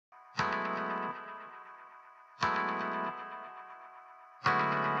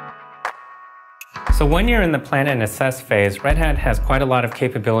So when you're in the plan and assess phase, Red Hat has quite a lot of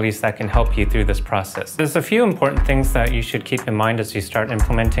capabilities that can help you through this process. There's a few important things that you should keep in mind as you start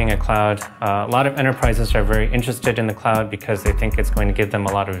implementing a cloud. A lot of enterprises are very interested in the cloud because they think it's going to give them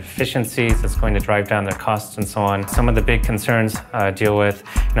a lot of efficiencies, it's going to drive down their costs and so on. Some of the big concerns deal with,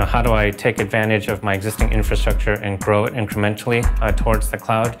 how do I take advantage of my existing infrastructure and grow it incrementally towards the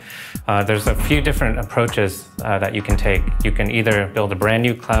cloud? There's a few different approaches that you can take. You can either build a brand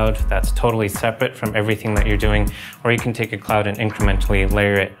new cloud that's totally separate from everything that you're doing, or you can take a cloud and incrementally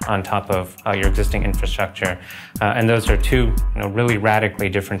layer it on top of your existing infrastructure. And those are two really radically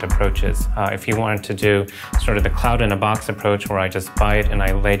different approaches. If you wanted to do sort of the cloud in a box approach where I just buy it and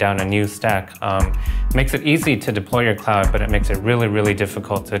I lay down a new stack, it makes it easy to deploy your cloud, but it makes it really, really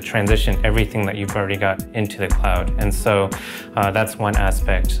difficult to transition everything that you've already got into the cloud. And so that's one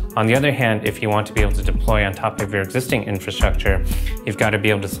aspect. On the other hand, if you want to be able to deploy on top of your existing infrastructure, you've got to be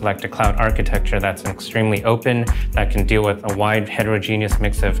able to select a cloud architecture that's extremely open, that can deal with a wide heterogeneous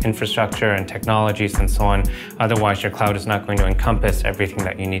mix of infrastructure and technologies and so on. Otherwise, your cloud is not going to encompass everything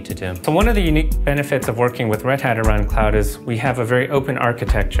that you need to do. So one of the unique benefits of working with Red Hat around cloud is we have a very open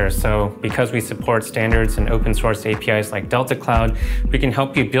architecture. So because we support standards and open source APIs like Delta Cloud, we can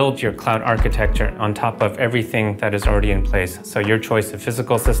help you build your cloud architecture on top of everything that is already in place. So your choice of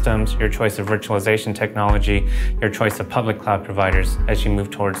physical systems, your choice of virtualization technology, your choice of public cloud providers as you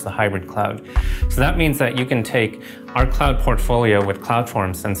move towards the hybrid cloud. So that means that you can take our cloud portfolio with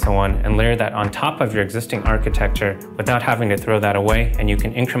CloudForms and so on and layer that on top of your existing architecture without having to throw that away, and you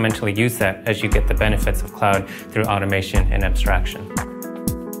can incrementally use that as you get the benefits of cloud through automation and abstraction.